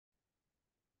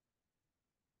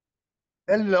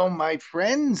Hello, my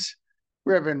friends.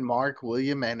 Reverend Mark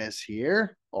William Ennis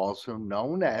here, also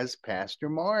known as Pastor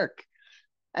Mark.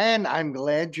 And I'm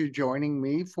glad you're joining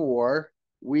me for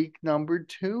week number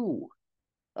 2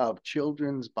 of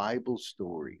Children's Bible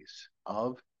Stories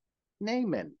of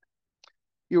Naaman.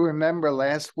 You remember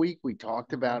last week we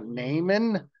talked about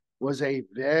Naaman was a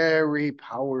very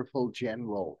powerful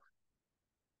general.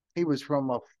 He was from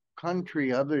a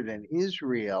country other than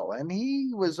Israel, and he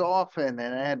was often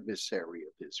an adversary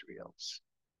of Israel's.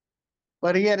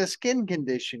 But he had a skin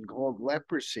condition called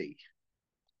leprosy.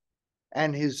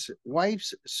 And his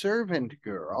wife's servant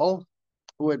girl,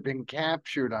 who had been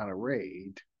captured on a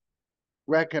raid,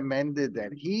 recommended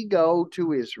that he go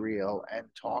to Israel and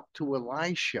talk to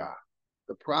Elisha,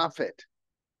 the prophet,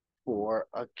 for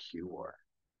a cure.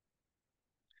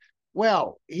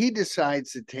 Well, he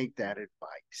decides to take that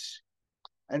advice.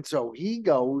 And so he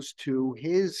goes to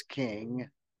his king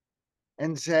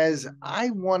and says, I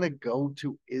want to go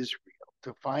to Israel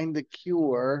to find the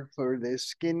cure for this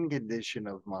skin condition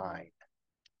of mine.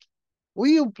 Will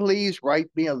you please write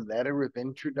me a letter of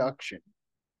introduction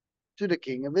to the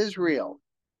king of Israel?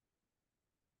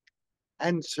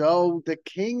 And so the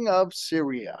king of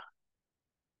Syria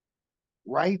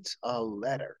writes a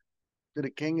letter to the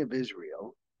king of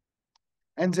Israel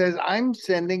and says, I'm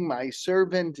sending my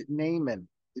servant Naaman,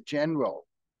 the general.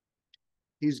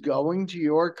 He's going to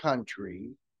your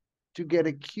country to get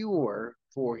a cure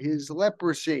for his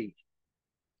leprosy.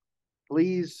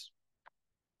 Please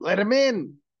let him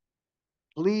in.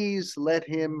 Please let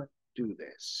him do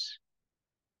this.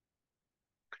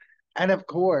 And of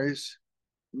course,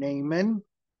 Naaman,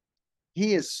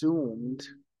 he assumed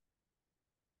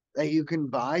that you can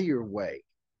buy your way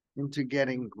into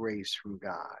getting grace from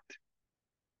God.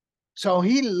 So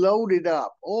he loaded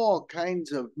up all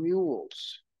kinds of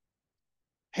mules.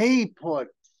 He put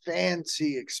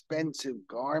fancy, expensive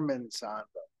garments on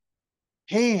them.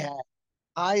 He had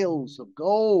piles of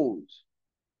gold.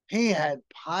 He had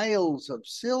piles of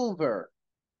silver.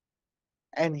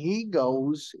 And he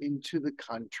goes into the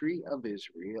country of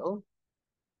Israel.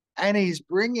 And he's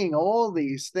bringing all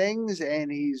these things, and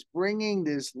he's bringing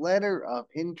this letter of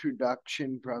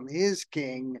introduction from his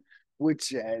king, which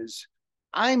says,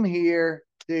 I'm here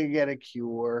to get a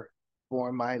cure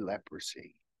for my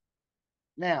leprosy.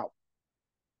 Now,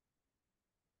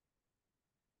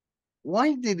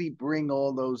 why did he bring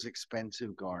all those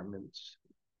expensive garments?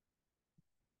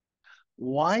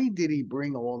 Why did he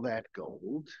bring all that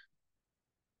gold?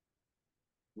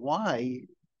 Why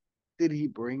did he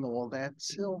bring all that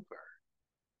silver?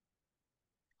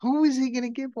 Who is he going to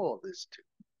give all this to?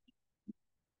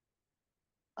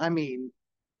 I mean,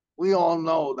 we all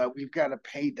know that we've got to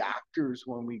pay doctors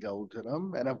when we go to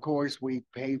them. And of course, we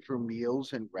pay for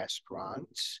meals in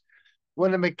restaurants.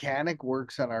 When a mechanic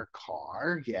works on our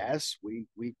car, yes, we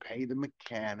pay the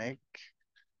mechanic.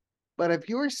 But if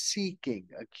you're seeking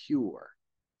a cure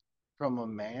from a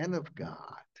man of God,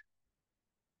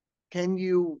 can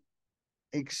you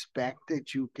expect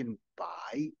that you can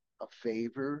buy a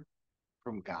favor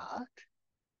from God?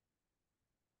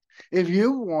 If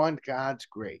you want God's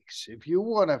grace, if you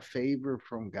want a favor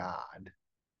from God,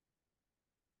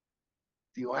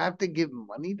 do you have to give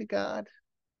money to God?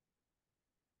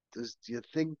 Do you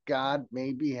think God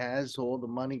maybe has all the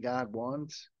money God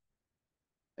wants?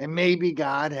 And maybe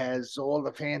God has all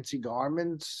the fancy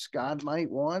garments God might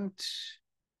want?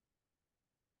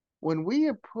 When we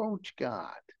approach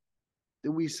God,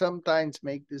 do we sometimes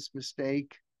make this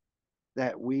mistake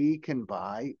that we can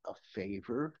buy a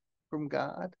favor from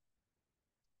God?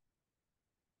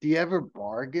 Do you ever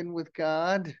bargain with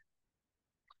God?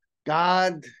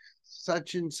 God,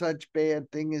 such and such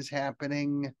bad thing is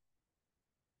happening.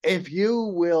 If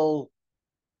you will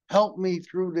help me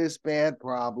through this bad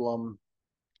problem,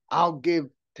 I'll give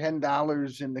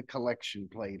 $10 in the collection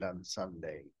plate on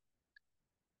Sunday.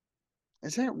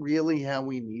 Is that really how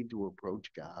we need to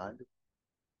approach God?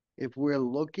 If we're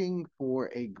looking for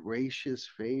a gracious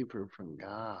favor from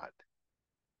God,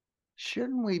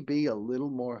 shouldn't we be a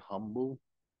little more humble?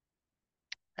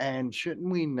 And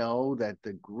shouldn't we know that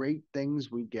the great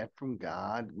things we get from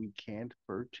God, we can't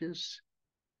purchase?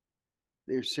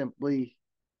 They're simply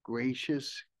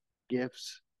gracious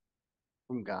gifts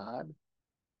from God.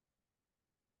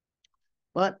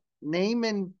 But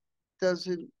Naaman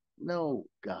doesn't know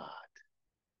God.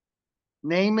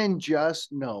 Naaman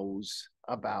just knows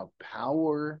about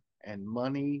power and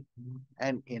money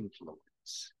and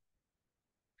influence.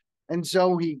 And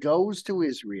so he goes to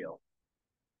Israel,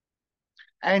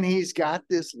 and he's got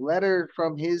this letter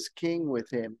from his king with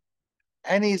him,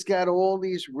 and he's got all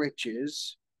these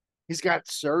riches. He's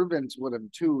got servants with him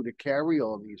too to carry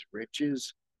all these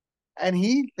riches. And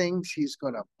he thinks he's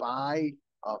going to buy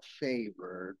a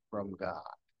favor from God.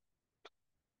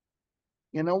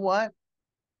 You know what?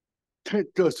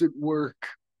 That doesn't work.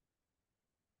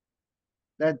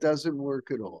 That doesn't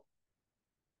work at all.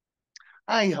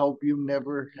 I hope you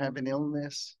never have an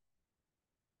illness.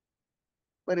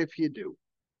 But if you do,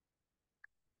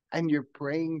 and you're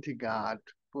praying to God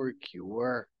for a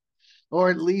cure, or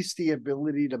at least the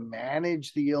ability to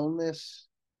manage the illness,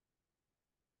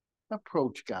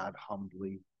 approach God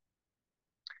humbly.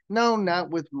 No, not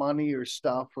with money or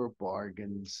stuff or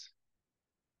bargains.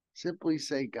 Simply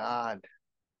say, God,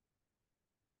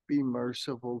 be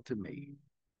merciful to me.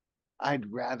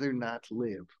 I'd rather not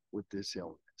live with this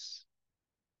illness.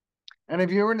 And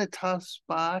if you're in a tough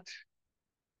spot,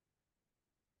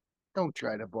 don't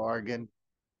try to bargain.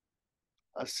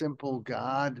 A simple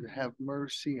God, have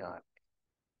mercy on me.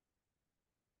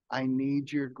 I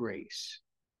need your grace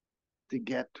to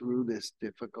get through this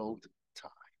difficult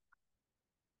time.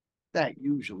 That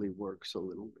usually works a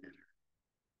little better.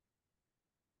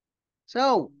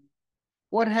 So,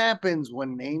 what happens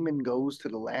when Naaman goes to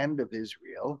the land of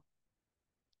Israel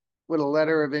with a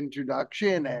letter of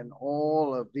introduction and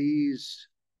all of these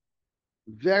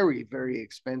very, very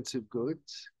expensive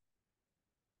goods?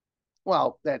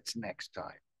 Well, that's next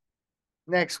time.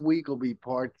 Next week will be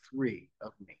part 3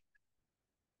 of Naaman.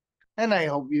 And I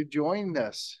hope you joined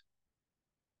us.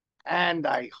 And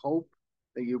I hope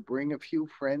that you bring a few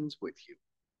friends with you,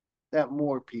 that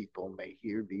more people may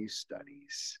hear these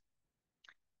studies.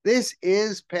 This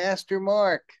is Pastor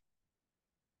Mark.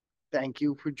 Thank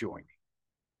you for joining.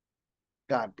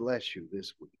 God bless you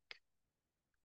this week.